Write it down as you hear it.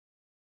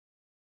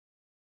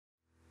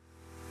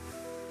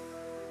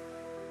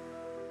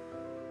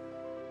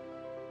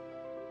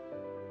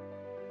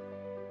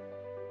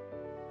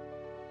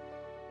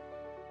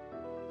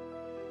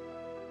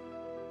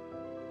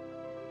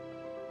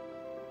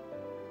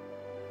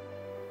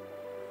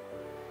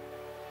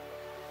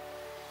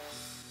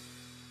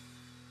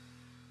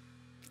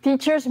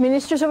Teachers,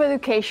 ministers of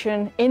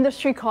education,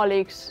 industry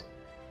colleagues,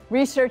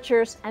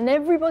 researchers, and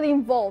everybody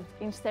involved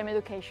in STEM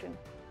education.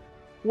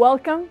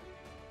 Welcome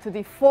to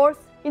the 4th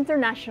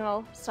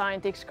International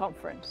Scientix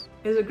Conference.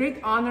 It is a great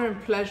honor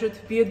and pleasure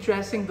to be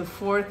addressing the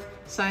 4th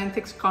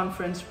Scientix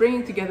Conference,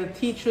 bringing together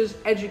teachers,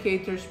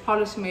 educators,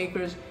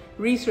 policymakers,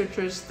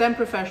 researchers, STEM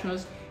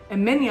professionals,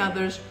 and many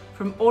others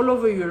from all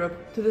over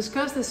Europe to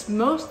discuss this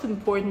most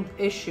important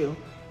issue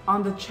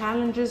on the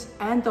challenges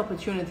and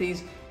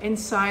opportunities in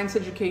science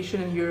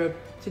education in Europe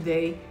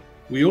today.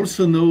 We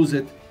also know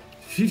that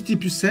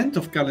 50%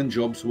 of current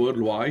jobs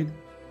worldwide,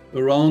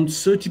 around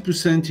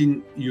 30%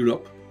 in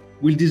Europe,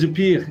 will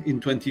disappear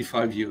in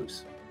 25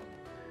 years.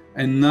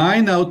 And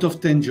 9 out of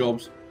 10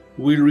 jobs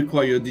will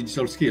require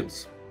digital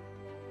skills.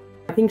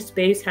 I think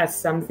space has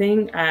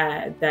something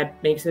that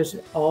makes us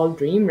all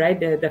dream, right?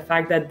 The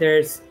fact that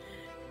there's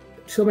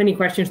so many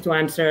questions to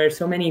answer,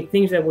 so many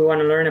things that we want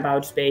to learn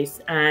about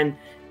space, and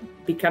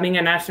becoming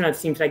an astronaut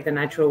seems like the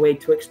natural way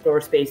to explore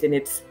space in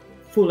its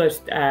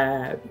fullest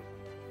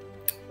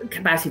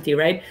capacity,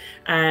 right?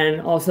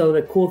 And also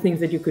the cool things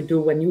that you could do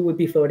when you would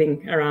be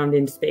floating around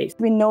in space.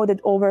 We know that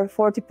over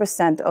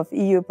 40% of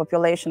EU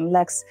population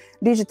lacks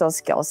digital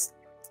skills,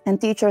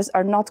 and teachers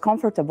are not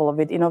comfortable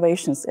with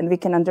innovations, and we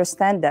can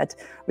understand that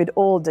with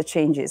all the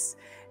changes.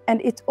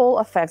 And it all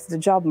affects the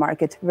job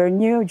market, where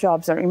new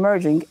jobs are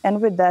emerging,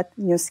 and with that,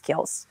 new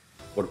skills.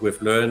 What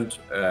we've learned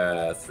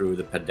through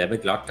the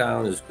pandemic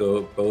lockdown is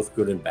both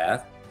good and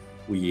bad.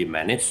 We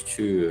managed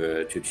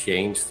to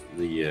change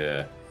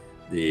the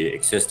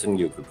existing,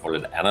 you could call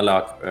it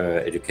analog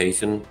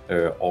education,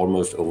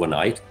 almost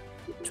overnight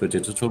to a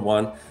digital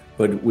one.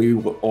 But we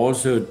were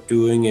also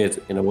doing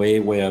it in a way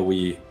where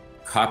we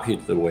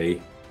copied the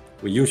way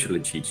we usually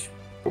teach.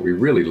 We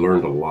really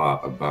learned a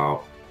lot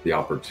about the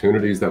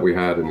opportunities that we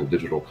had in the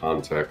digital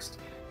context,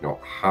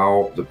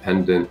 how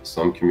dependent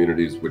some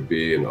communities would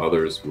be and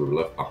others who were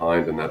left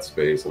behind in that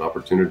space, and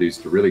opportunities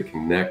to really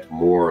connect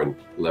more and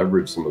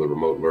leverage some of the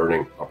remote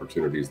learning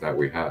opportunities that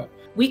we had.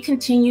 We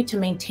continue to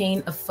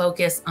maintain a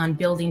focus on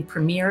building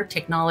premier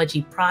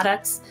technology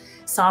products,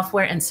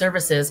 software, and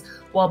services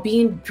while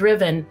being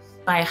driven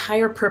by a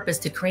higher purpose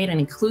to create an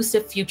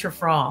inclusive future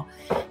for all.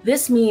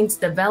 This means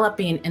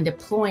developing and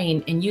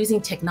deploying and using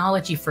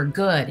technology for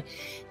good,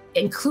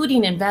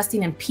 including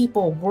investing in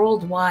people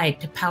worldwide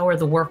to power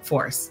the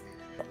workforce.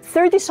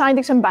 30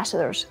 Scientix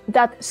ambassadors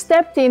that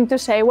stepped in to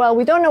say, well,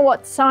 we don't know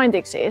what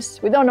Scientix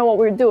is, we don't know what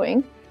we're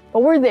doing,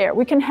 but we're there,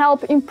 we can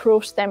help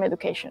improve STEM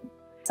education.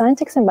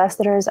 Scientix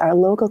ambassadors are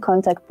local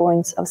contact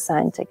points of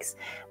Scientix.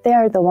 They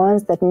are the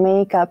ones that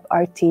make up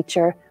our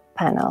teacher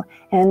panel.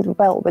 And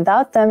well,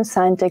 without them,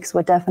 Scientix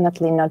would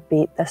definitely not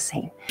be the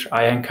same.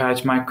 I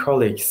encourage my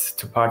colleagues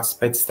to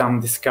participate in STEM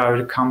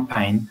Discovery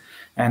campaign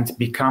and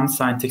become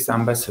Scientix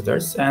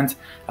ambassadors. And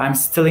I'm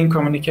still in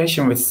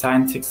communication with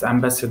Scientix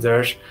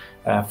ambassadors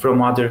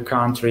from other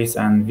countries,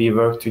 and we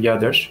work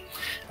together.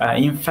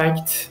 In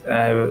fact,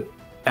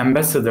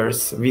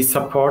 ambassadors, we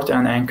support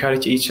and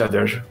encourage each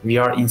other. We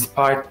are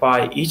inspired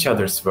by each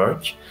other's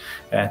work.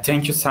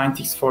 Thank you,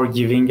 Scientix, for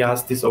giving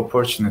us this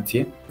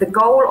opportunity. The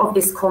goal of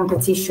this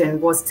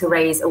competition was to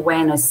raise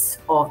awareness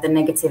of the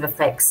negative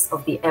effects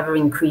of the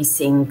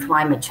ever-increasing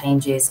climate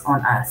changes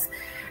on Earth.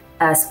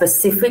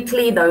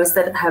 Specifically those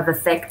that have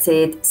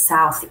affected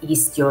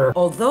Southeast Europe.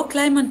 Although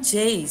climate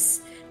change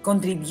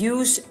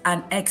contributes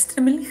an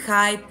extremely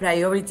high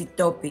priority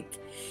topic,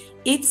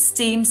 it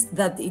seems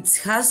that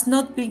it has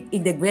not been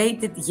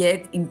integrated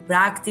yet in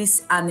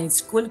practice and in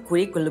school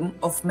curriculum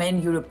of many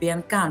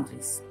European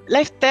countries.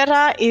 Life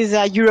Terra is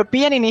a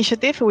European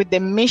initiative with the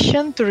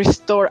mission to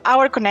restore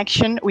our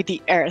connection with the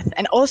Earth,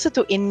 and also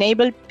to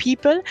enable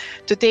people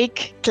to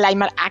take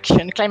climate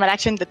action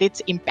that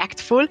it's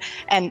impactful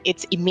and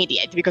it's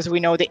immediate, because we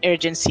know the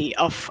urgency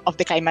of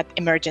the climate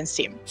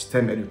emergency.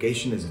 STEM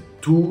education is a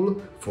tool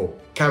for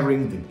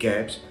covering the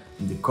gaps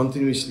in the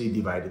continuously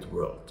divided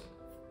world.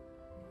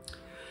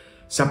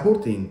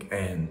 Supporting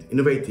and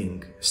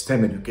innovating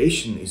STEM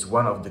education is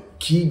one of the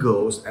key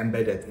goals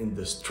embedded in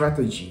the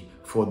strategy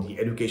for the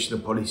educational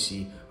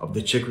policy of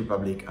the Czech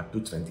Republic up to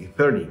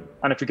 2030.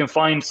 And if we can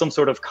find some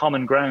sort of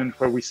common ground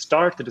where we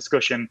start the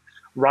discussion,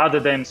 rather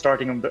than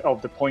starting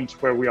of the point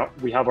where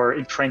we have our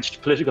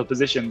entrenched political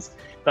positions,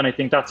 then I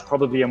think that's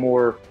probably a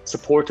more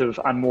supportive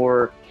and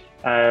more,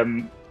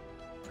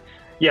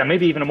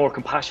 maybe even a more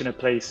compassionate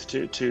place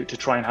to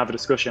try and have a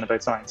discussion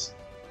about science.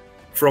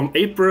 From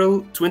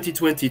April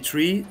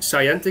 2023,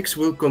 Scientix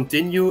will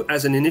continue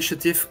as an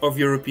initiative of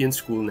European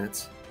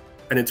Schoolnet,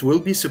 and it will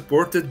be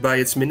supported by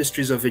its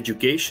Ministries of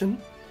Education,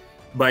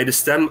 by the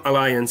STEM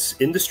Alliance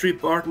industry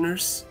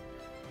partners,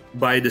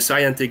 by the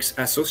Scientix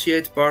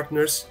associate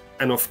partners,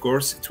 and of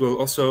course it will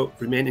also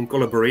remain in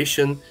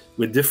collaboration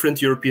with different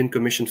European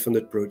Commission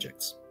funded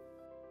projects.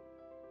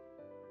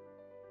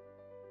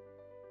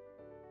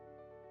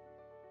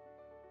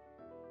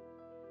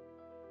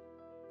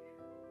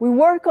 We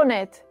work on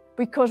it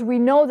because we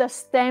know that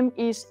STEM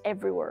is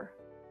everywhere.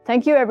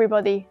 Thank you,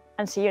 everybody,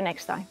 and see you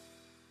next time.